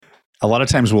a lot of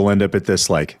times we'll end up at this,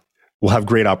 like, we'll have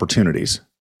great opportunities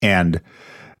and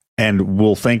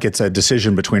we'll think it's a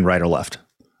decision between right or left,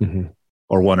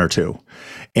 or one or two.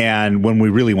 And when we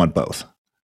really want both.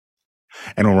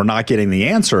 And when we're not getting the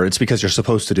answer, it's because you're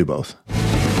supposed to do both.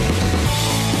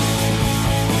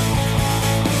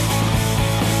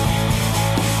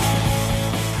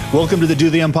 Welcome to the Do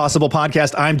the Impossible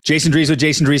podcast. I'm Jason Drees with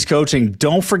Jason Drees Coaching.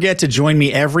 Don't forget to join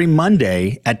me every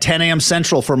Monday at 10 a.m.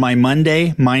 Central for my Monday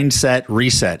Mindset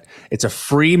Reset. It's a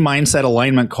free mindset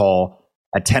alignment call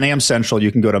at 10 a.m. Central.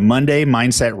 You can go to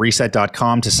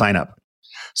mondaymindsetreset.com to sign up.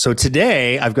 So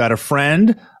today I've got a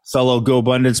friend, fellow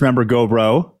GoBundance member,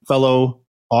 GoBro, fellow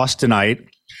Austinite.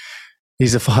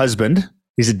 He's a husband.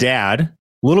 He's a dad, a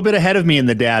little bit ahead of me in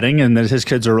the dadding, and his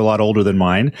kids are a lot older than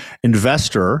mine.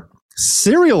 Investor,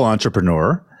 serial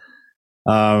entrepreneur.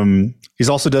 He's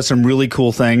also does some really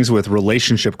cool things with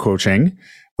relationship coaching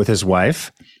with his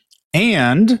wife.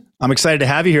 And I'm excited to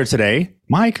have you here today.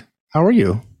 Mike, how are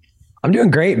you? I'm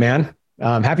doing great, man.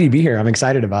 I'm happy to be here. I'm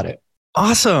excited about it.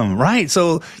 Awesome. Right.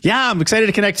 So yeah, I'm excited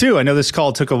to connect too. I know this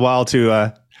call took a while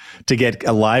to get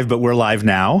live, but we're live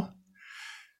now.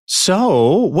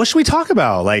 So what should we talk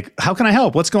about? Like, how can I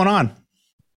help? What's going on?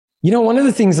 You know, one of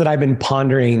the things that I've been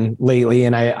pondering lately,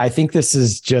 and I think this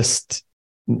is just,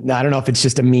 I don't know if it's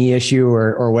just a me issue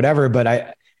or whatever, but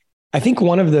I think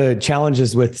one of the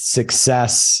challenges with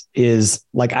success is,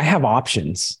 like, I have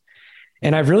options,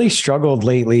 and I've really struggled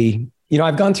lately. You know,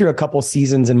 I've gone through a couple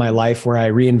seasons in my life where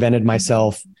I reinvented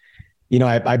myself. You know,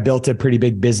 I built a pretty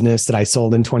big business that I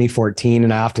sold in 2014,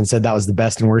 and I often said that was the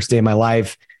best and worst day of my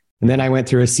life. And then I went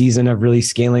through a season of really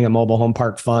scaling a mobile home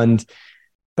park fund,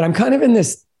 but I'm kind of in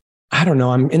this, I don't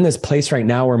know, I'm in this place right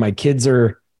now where my kids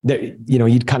are, you know,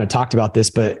 you kind of talked about this,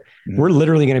 but we're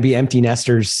literally going to be empty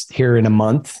nesters here in a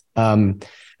month.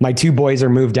 My two boys are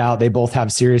moved out. They both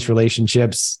have serious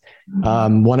relationships.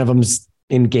 One of them's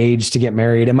engaged to get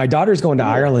married, and my daughter's going to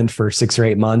Ireland for 6 or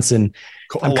 8 months. And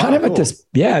I'm kind of at this,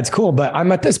 yeah, it's cool. But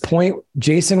I'm at this point,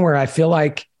 Jason, where I feel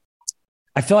like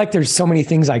there's so many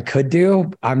things I could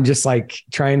do. I'm just like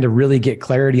trying to really get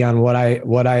clarity on what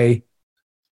I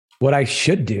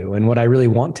should do and what I really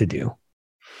want to do.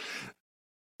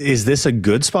 Is this a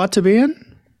good spot to be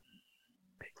in?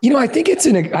 You know, I think it's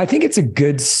a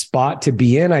good spot to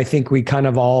be in. I think we kind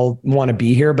of all want to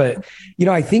be here, but you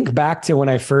know, I think back to when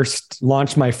I first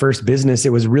launched my first business,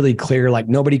 it was really clear, like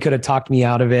nobody could have talked me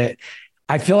out of it.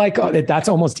 I feel like that's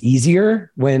almost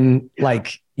easier when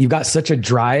like you've got such a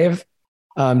drive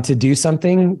to do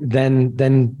something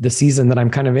than the season that I'm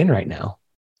kind of in right now.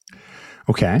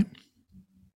 Okay.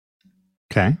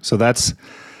 So that's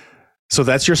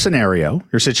your scenario,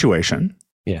 your situation.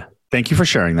 Yeah. Thank you for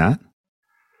sharing that.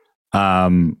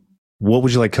 What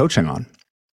would you like coaching on?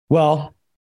 Well,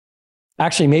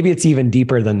 actually, maybe it's even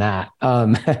deeper than that.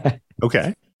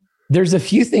 Okay. There's a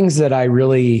few things that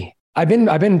I've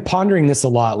been pondering this a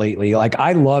lot lately. Like,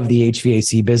 I love the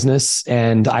HVAC business,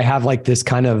 and I have like this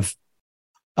kind of,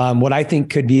 what I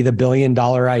think could be the $1 billion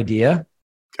idea.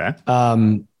 Okay.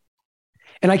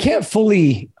 And I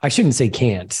shouldn't say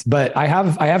can't, but I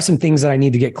have some things that I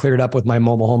need to get cleared up with my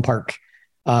mobile home park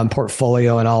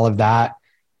portfolio and all of that.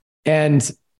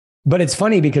 But it's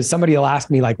funny because somebody will ask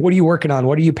me, like, what are you working on?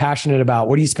 What are you passionate about?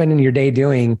 What are you spending your day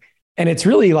doing? And it's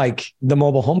really like the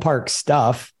mobile home park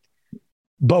stuff.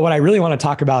 But what I really want to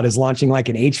talk about is launching like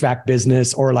an HVAC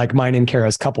business, or like mine and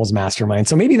Kara's couples mastermind.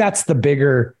 So maybe that's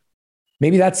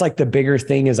like the bigger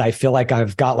thing, is I feel like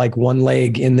I've got like one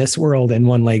leg in this world and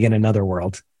one leg in another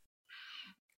world.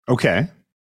 Okay.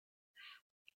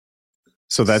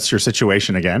 So that's your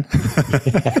situation again.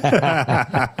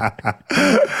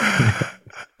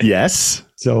 Yes.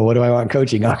 So what do I want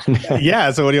coaching on?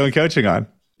 Yeah. So what do you want coaching on?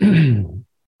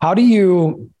 How do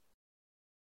you,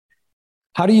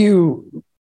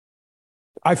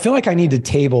 I feel like I need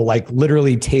to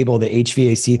literally table the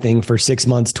HVAC thing for 6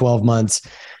 months, 12 months.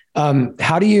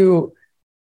 How do you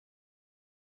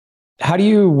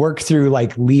work through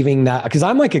like leaving that? Because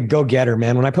I'm like a go-getter,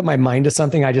 man. When I put my mind to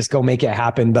something, I just go make it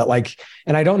happen. But like,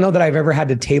 and I don't know that I've ever had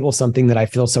to table something that I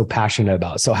feel so passionate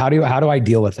about. So how do I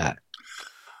deal with that?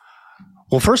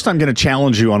 Well, first I'm going to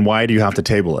challenge you on, why do you have to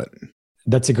table it?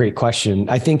 That's a great question.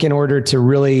 I think in order to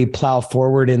really plow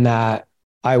forward in that,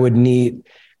 I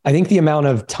think the amount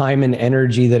of time and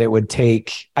energy that it would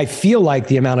take, I feel like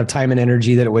the amount of time and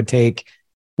energy that it would take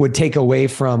away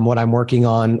from what I'm working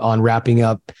on wrapping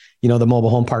up, you know, the mobile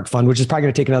home park fund, which is probably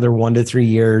going to take another 1 to 3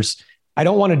 years. I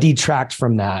don't want to detract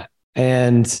from that.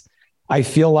 And I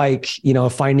feel like, you know,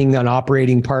 finding an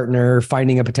operating partner,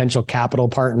 finding a potential capital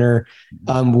partner,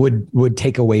 would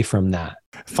take away from that.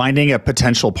 Finding a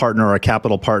potential partner or a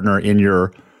capital partner in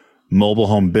your mobile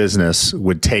home business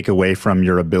would take away from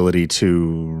your ability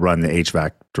to run the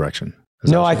HVAC direction?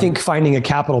 No, I think finding a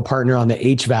capital partner on the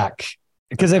HVAC,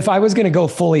 because if I was going to go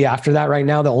fully after that right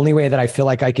now, the only way that I feel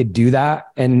like I could do that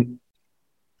and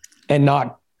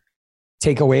not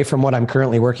take away from what I'm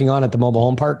currently working on at the mobile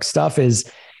home park stuff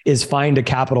is find a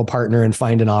capital partner and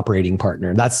find an operating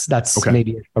partner. That's okay.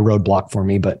 Maybe a roadblock for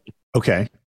me, but okay.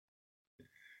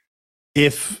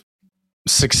 If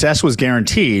success was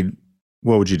guaranteed,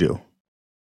 what would you do?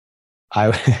 I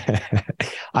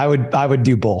would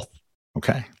do both.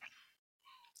 Okay.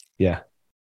 Yeah.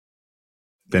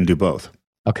 Then do both.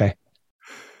 Okay.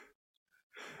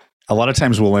 A lot of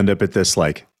times we'll end up at this,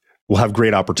 like, we'll have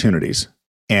great opportunities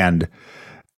and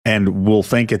we'll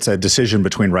think it's a decision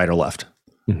between right or left,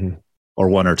 or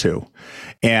one or two.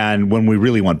 And when we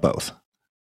really want both,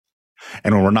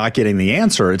 and when we're not getting the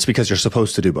answer, it's because you're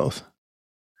supposed to do both.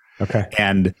 Okay.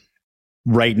 And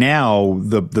right now,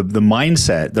 the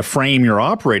mindset, the frame you're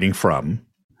operating from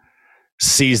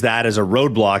sees that as a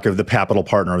roadblock of the capital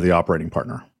partner or the operating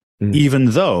partner,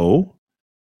 even though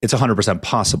it's 100%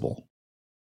 possible.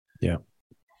 Yeah.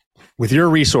 With your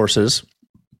resources,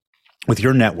 with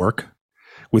your network,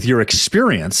 with your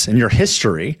experience and your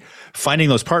history, finding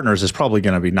those partners is probably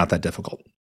going to be not that difficult.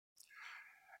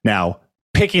 Now,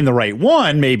 picking the right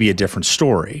one may be a different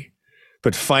story,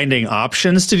 but finding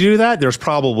options to do that, there's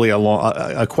probably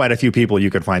quite a few people you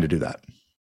could find to do that.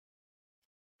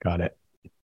 Got it.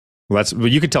 Well,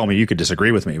 you could tell me, you could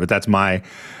disagree with me, but that's my.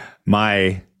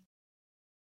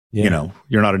 You know,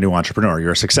 you're not a new entrepreneur.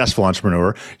 You're a successful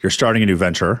entrepreneur. You're starting a new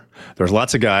venture. There's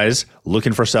lots of guys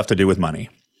looking for stuff to do with money.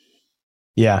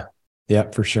 Yeah. Yeah,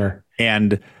 for sure.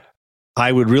 And I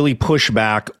would really push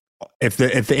back. If the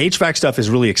HVAC stuff is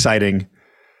really exciting,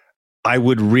 I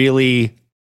would really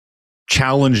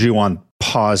challenge you on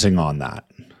pausing on that.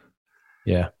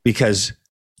 Yeah. Because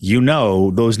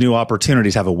those new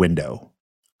opportunities have a window.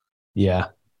 Yeah.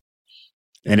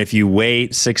 And if you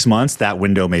wait 6 months, that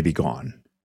window may be gone.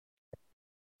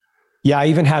 Yeah, I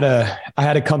even had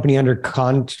a company under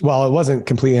well, it wasn't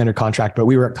completely under contract, but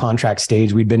we were at contract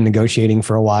stage. We'd been negotiating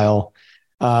for a while.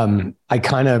 I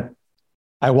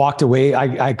walked away.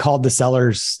 I called the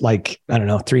sellers, like, I don't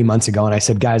know, 3 months ago. And I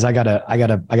said, guys, I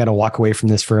gotta walk away from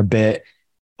this for a bit.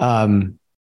 I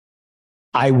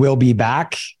will be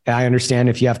back. I understand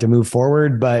if you have to move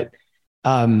forward, but,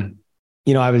 I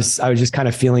was just kind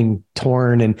of feeling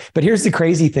torn. But here's the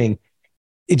crazy thing.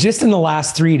 Just in the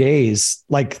last 3 days,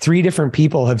 like 3 different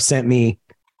people have sent me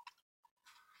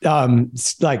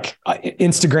like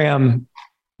Instagram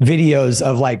videos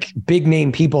of like big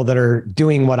name people that are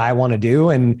doing what I want to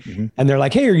do. And they're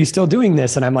like, hey, are you still doing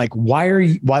this? And I'm like, why are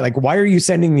you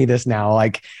sending me this now?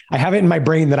 Like, I have it in my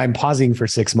brain that I'm pausing for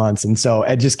 6 months. And so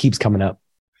it just keeps coming up.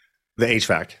 The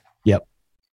HVAC. Yep.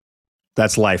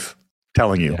 That's life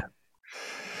telling you. Yeah.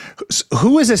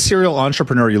 Who is a serial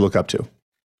entrepreneur you look up to?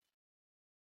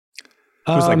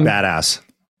 Who's like badass?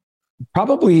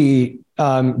 Probably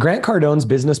Grant Cardone's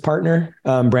business partner,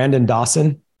 Brandon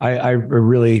Dawson. I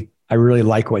really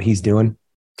like what he's doing.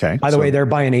 Okay. By the way, they're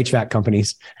buying HVAC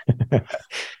companies.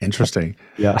 Interesting.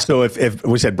 Yeah. So if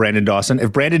we said Brandon Dawson,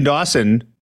 if Brandon Dawson's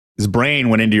brain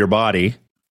went into your body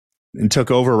and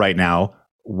took over right now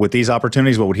with these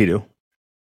opportunities, what would he do?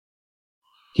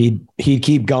 He'd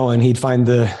keep going. He'd find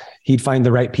the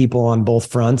right people on both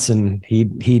fronts, and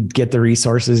he'd get the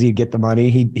resources. He'd get the money.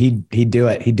 He'd do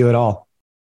it. He'd do it all.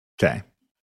 Okay.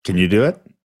 Can you do it?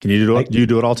 Can you do it? Do you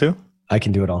do it all too? I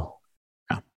can do it all.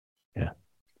 Yeah. Yeah.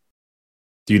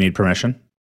 Do you need permission?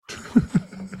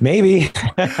 Maybe.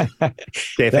 Okay,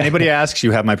 if anybody asks,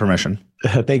 you have my permission.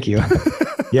 Thank you.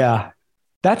 Yeah.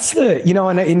 That's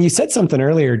and you said something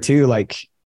earlier too, like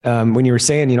when you were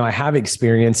saying, I have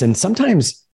experience, and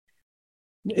sometimes,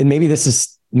 and maybe this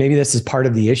is part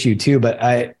of the issue too, but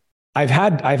I've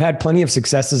had plenty of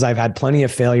successes. I've had plenty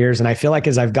of failures. And I feel like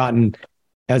as I've gotten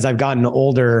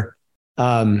older,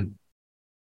 I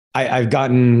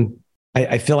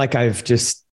feel like I've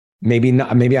just maybe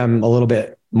I'm a little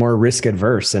bit more risk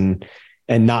adverse and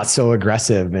not so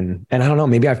aggressive. And I don't know,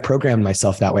 maybe I've programmed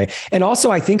myself that way. And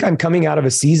also I think I'm coming out of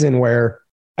a season where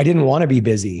I didn't want to be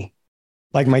busy.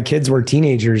 Like my kids were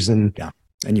teenagers and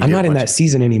I'm not in that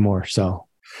season anymore. So.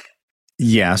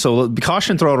 Yeah. So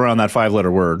caution thrown around that 5-letter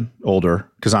word,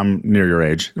 older, because I'm near your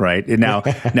age, right? And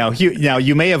now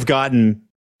you may have gotten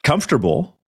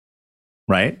comfortable,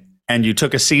 right? And you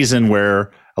took a season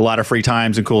where a lot of free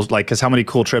times and cool, like, because how many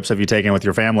cool trips have you taken with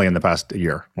your family in the past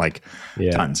year? Like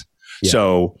tons. Yeah.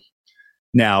 So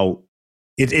now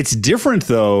it's different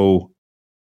though,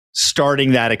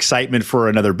 starting that excitement for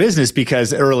another business,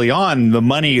 because early on the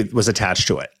money was attached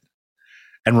to it.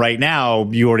 And right now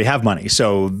you already have money.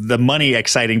 So the money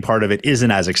exciting part of it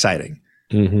isn't as exciting.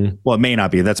 Mm-hmm. Well, it may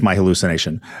not be. That's my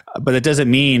hallucination. But it doesn't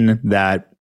mean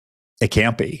that it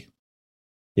can't be.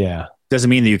 Yeah. Doesn't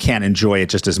mean that you can't enjoy it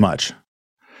just as much.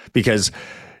 Because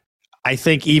I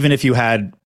think even if you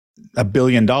had $1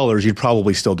 billion, you'd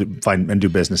probably still find and do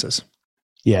businesses.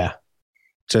 Yeah.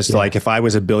 Just like if I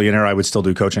was a billionaire, I would still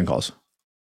do coaching calls.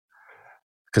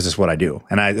 Because it's what I do.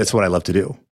 And it's what I love to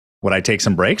do. Would I take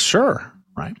some breaks? Sure.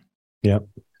 Right. Yep.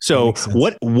 So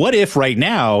what if right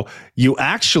now you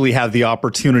actually have the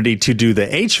opportunity to do the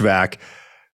HVAC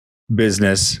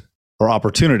business or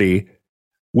opportunity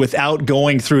without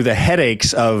going through the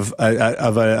headaches of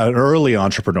an early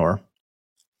entrepreneur?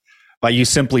 But you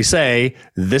simply say,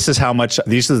 this is how much,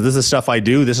 this is stuff I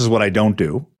do. This is what I don't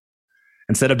do.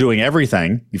 Instead of doing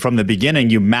everything from the beginning,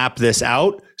 you map this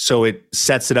out so it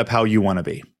sets it up how you want to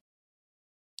be.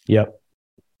 Yep.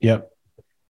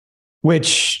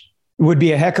 Which would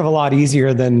be a heck of a lot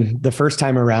easier than the first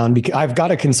time around, because I've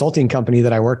got a consulting company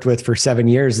that I worked with for 7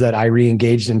 years that I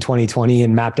re-engaged in 2020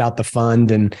 and mapped out the fund.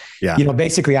 And,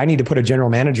 basically I need to put a general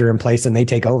manager in place and they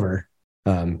take over.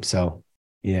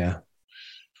 Yeah.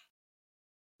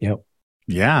 Yep.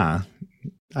 Yeah.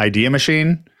 Idea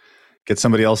machine, get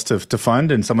somebody else to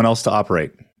fund and someone else to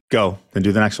operate. Go, then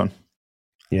do the next one.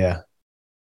 Yeah.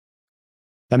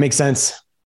 That makes sense.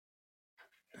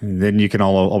 And then you can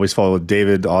always follow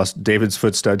David Osborne's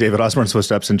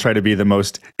footsteps and try to be the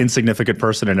most insignificant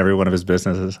person in every one of his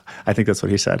businesses. I think that's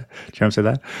what he said. Did you hear him say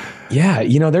that?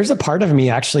 Yeah. There's a part of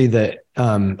me actually that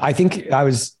I think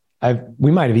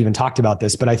we might have even talked about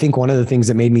this, but I think one of the things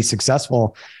that made me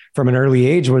successful from an early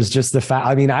age was just the fact,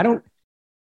 I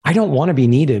don't want to be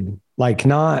needed, like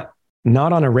not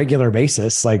on a regular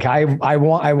basis. Like I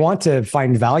want to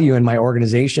find value in my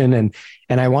organization and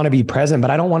I want to be present, but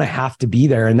I don't want to have to be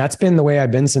there. And that's been the way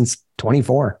I've been since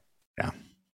 24.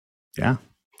 Yeah.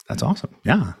 That's awesome.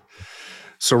 Yeah.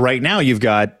 So right now you've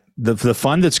got the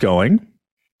fund that's going.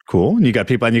 Cool. And you got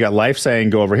people and you got life saying,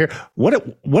 go over here.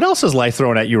 What else is life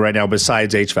throwing at you right now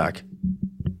besides HVAC?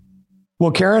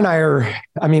 Well, Kara and I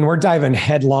we're diving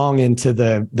headlong into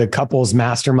the couples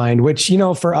mastermind, which,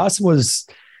 for us was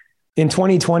in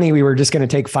 2020, we were just going to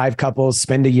take 5 couples,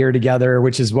 spend a year together,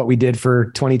 which is what we did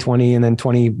for 2020 and then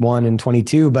 21 and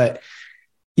 22. But,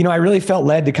 I really felt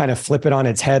led to kind of flip it on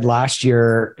its head last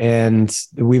year. And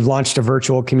we've launched a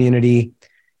virtual community,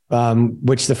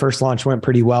 which the first launch went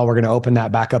pretty well. We're going to open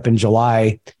that back up in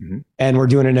July. Mm-hmm. And we're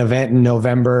doing an event in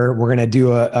November. We're going to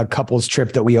do a couples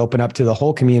trip that we open up to the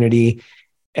whole community.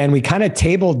 And we kind of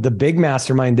tabled the big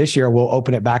mastermind this year. We'll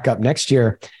open it back up next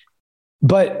year.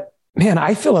 But man,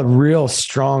 I feel a real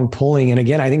strong pulling. And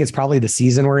again, I think it's probably the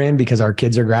season we're in because our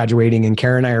kids are graduating and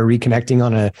Kara and I are reconnecting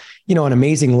on an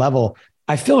amazing level.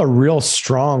 I feel a real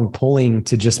strong pulling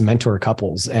to just mentor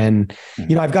couples. And,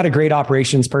 I've got a great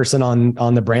operations person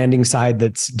on the branding side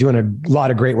that's doing a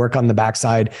lot of great work on the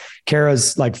backside.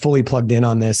 Kara's like fully plugged in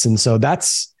on this. And so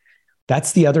that's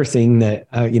the other thing that,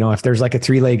 if there's like a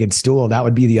 3-legged stool, that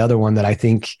would be the other one that I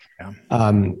think,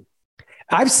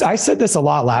 I said this a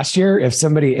lot last year. If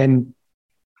somebody, and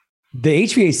the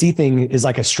HVAC thing is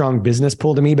like a strong business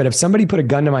pull to me, but if somebody put a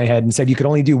gun to my head and said you could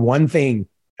only do one thing,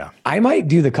 I might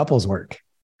do the couples work.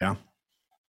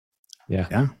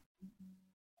 Yeah.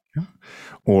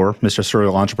 Or Mr.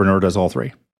 Serial Entrepreneur does all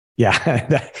 3.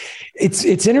 Yeah. It's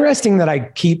interesting that I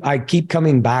keep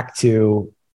coming back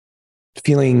to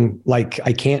feeling like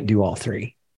I can't do all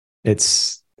 3.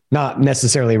 It's not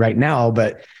necessarily right now,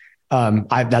 but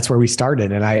that's where we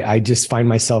started. And I just find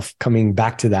myself coming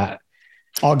back to that.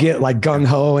 I'll get like gung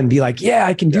ho and be like, yeah,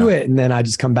 I can do it. And then I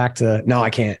just come back to, no, I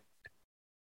can't.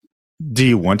 Do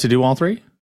you want to do all 3?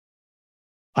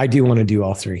 I do want to do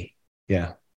all 3.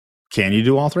 Yeah. Can you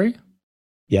do all 3?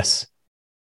 Yes.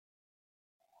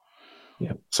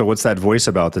 Yeah. So what's that voice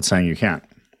about that's saying you can't?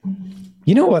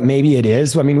 You know what? Maybe it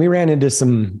is. I mean, we ran into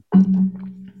some,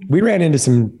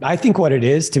 I think what it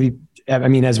is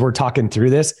as we're talking through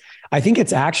this, I think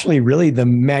it's actually really the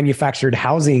manufactured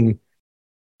housing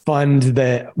fund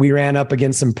that we ran up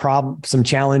against some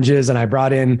challenges. And I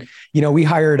brought in, we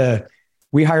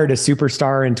hired a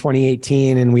superstar in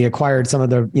 2018 and we acquired some of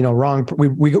the,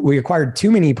 we acquired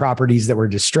too many properties that were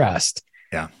distressed.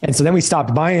 Yeah. And so then we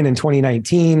stopped buying in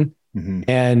 2019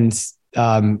 and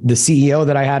the CEO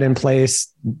that I had in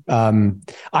place,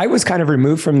 I was kind of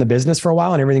removed from the business for a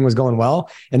while and everything was going well.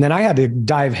 And then I had to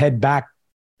dive head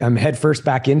first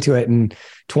back into it in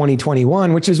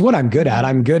 2021, which is what I'm good at.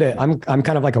 I'm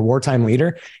kind of like a wartime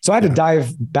leader. So I had to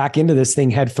dive back into this thing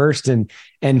head first and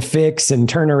fix and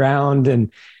turn around.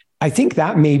 And I think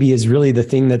that maybe is really the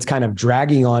thing that's kind of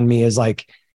dragging on me is like,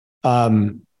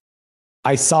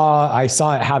 I saw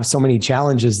it have so many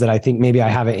challenges that I think maybe I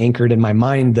have it anchored in my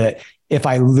mind that if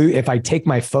I take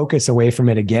my focus away from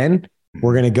it again,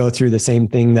 we're going to go through the same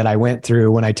thing that I went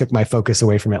through when I took my focus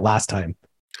away from it last time.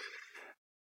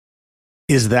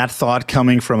 Is that thought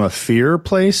coming from a fear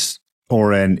place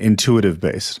or an intuitive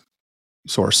based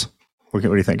source? What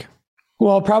do you think?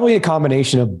 Well, probably a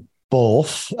combination of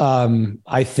both.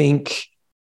 I think,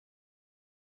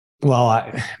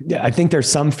 I think there's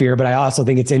some fear, but I also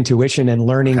think it's intuition and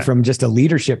learning from just a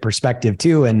leadership perspective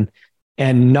too.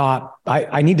 And not,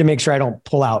 I need to make sure I don't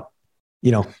pull out,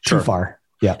 too far.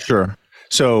 Yeah. Sure.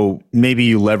 So maybe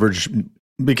you leverage,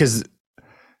 because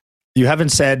you haven't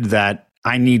said that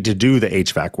I need to do the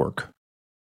HVAC work.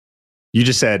 You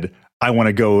just said, I want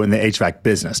to go in the HVAC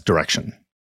business direction.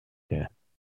 Yeah.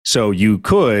 So you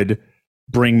could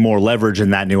bring more leverage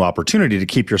in that new opportunity to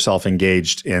keep yourself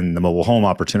engaged in the mobile home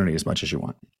opportunity as much as you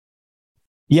want.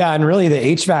 Yeah. And really the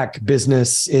HVAC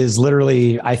business is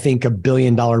literally, I think, $1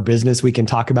 billion business. We can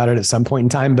talk about it at some point in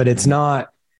time, but it's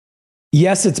not,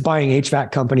 yes, it's buying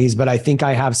HVAC companies, but I think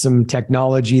I have some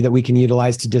technology that we can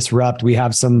utilize to disrupt. We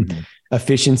have some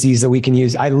efficiencies that we can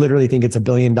use. I literally think it's $1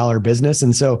 billion business.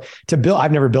 And so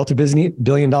I've never built a $1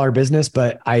 billion business,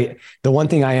 but the one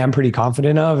thing I am pretty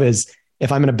confident of is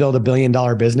if I'm going to build $1 billion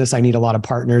business, I need a lot of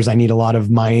partners. I need a lot of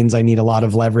minds. I need a lot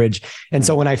of leverage. And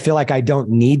so when I feel like I don't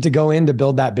need to go in to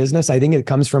build that business, I think it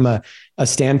comes from a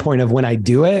standpoint of when I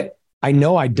do it, I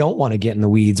know I don't want to get in the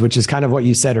weeds, which is kind of what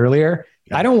you said earlier.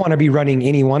 Yeah. I don't want to be running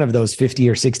any one of those 50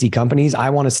 or 60 companies.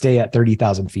 I want to stay at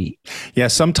 30,000 feet. Yeah.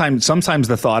 Sometimes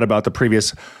the thought about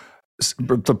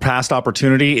the past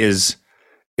opportunity is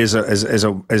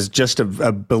just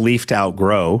a belief to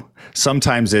outgrow.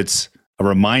 Sometimes it's a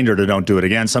reminder to don't do it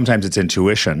again. Sometimes it's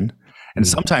intuition. And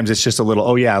sometimes it's just a little,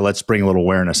 oh yeah, let's bring a little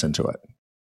awareness into it.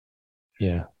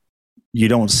 Yeah. You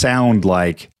don't sound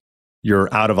like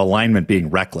you're out of alignment being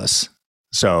reckless.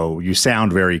 So you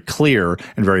sound very clear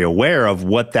and very aware of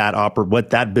what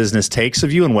that business takes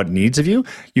of you and what it needs of you.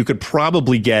 You could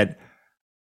probably get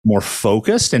more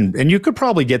focused and you could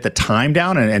probably get the time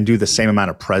down and do the same amount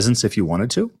of presence if you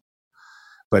wanted to.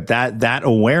 But that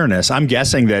awareness, I'm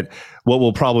guessing that what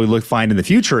we'll probably find in the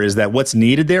future is that what's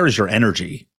needed there is your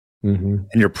energy and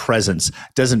your presence.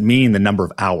 Doesn't mean the number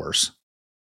of hours.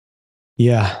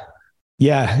 Yeah.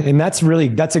 Yeah. And that's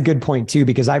a good point too,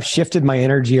 because I've shifted my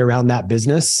energy around that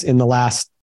business in the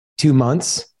last 2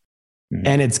 months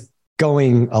and it's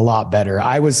going a lot better.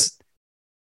 I was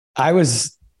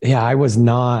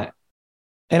not,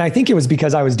 and I think it was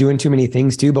because I was doing too many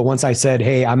things too. But once I said,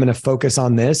 hey, I'm going to focus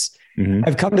on this,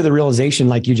 I've come to the realization,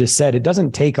 like you just said, it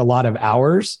doesn't take a lot of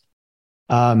hours.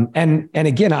 And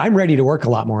again, I'm ready to work a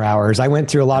lot more hours. I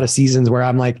went through a lot of seasons where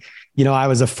I'm like, I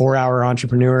was a 4-hour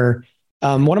entrepreneur.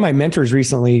 One of my mentors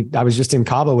recently, I was just in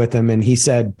Cabo with him and he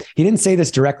said, he didn't say this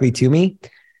directly to me,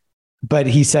 but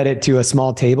he said it to a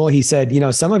small table. He said,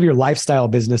 some of your lifestyle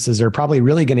businesses are probably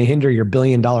really going to hinder your $1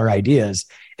 billion ideas.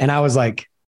 And I was like,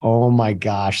 oh my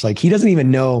gosh, like he doesn't even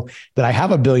know that I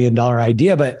have a $1 billion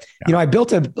idea, but I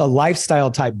built a lifestyle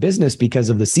type business because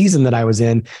of the season that I was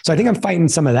in. So I think I'm fighting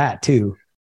some of that too.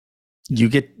 You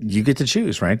get to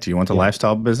choose, right? Do you want the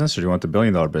lifestyle business or do you want the $1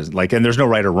 billion business? And there's no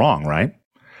right or wrong, right?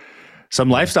 Some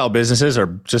lifestyle businesses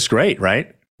are just great,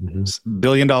 right? $1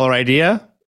 billion idea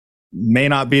may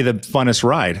not be the funnest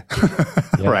ride,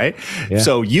 right? Yeah.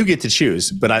 So you get to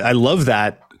choose, but I love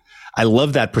that. I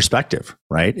love that perspective,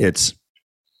 right?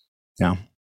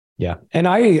 Yeah. And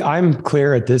I'm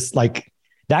clear at this, like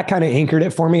that kind of anchored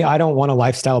it for me. I don't want a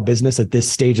lifestyle business at this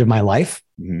stage of my life.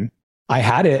 I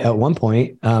had it at one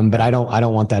point, but I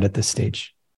don't want that at this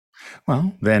stage.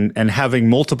 Well, then, and having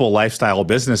multiple lifestyle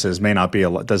businesses may not be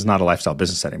does not a lifestyle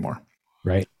business anymore.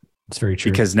 Right. It's very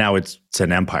true. Because now it's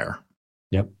an empire.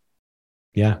 Yep.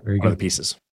 Yeah. Very good. One of the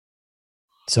pieces.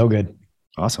 So good.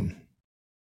 Awesome.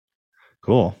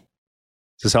 Cool.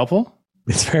 Is this helpful?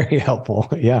 It's very helpful.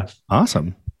 Yeah.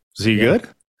 Awesome. So you good?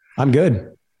 I'm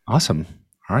good. Awesome.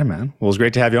 All right, man. Well, it was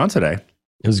great to have you on today.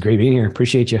 It was great being here.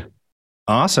 Appreciate you.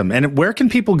 Awesome. And where can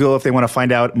people go if they want to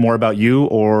find out more about you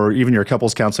or even your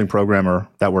couples counseling program or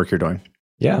that work you're doing?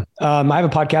 Yeah. I have a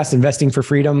podcast, Investing for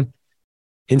Freedom,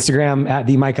 Instagram at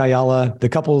the Mike Ayala. The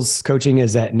couples coaching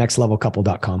is at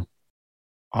nextlevelcouple.com.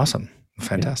 Awesome.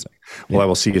 Fantastic. Yeah. Well, I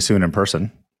will see you soon in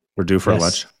person. We're due for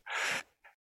lunch.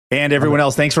 And everyone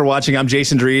else, thanks for watching. I'm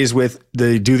Jason Drees with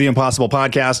the Do the Impossible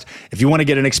podcast. If you want to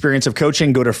get an experience of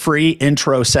coaching, go to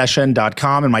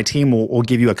freeintrosession.com and my team will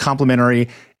give you a complimentary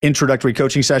introductory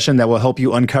coaching session that will help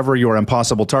you uncover your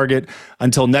impossible target.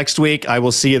 Until next week, I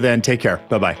will see you then. Take care.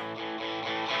 Bye-bye.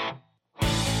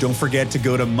 don't forget to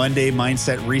go to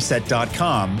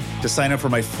MondayMindsetReset.com to sign up for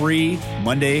my free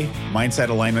Monday Mindset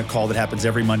Alignment call that happens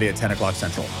every Monday at 10 o'clock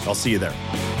Central. I'll see you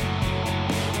there.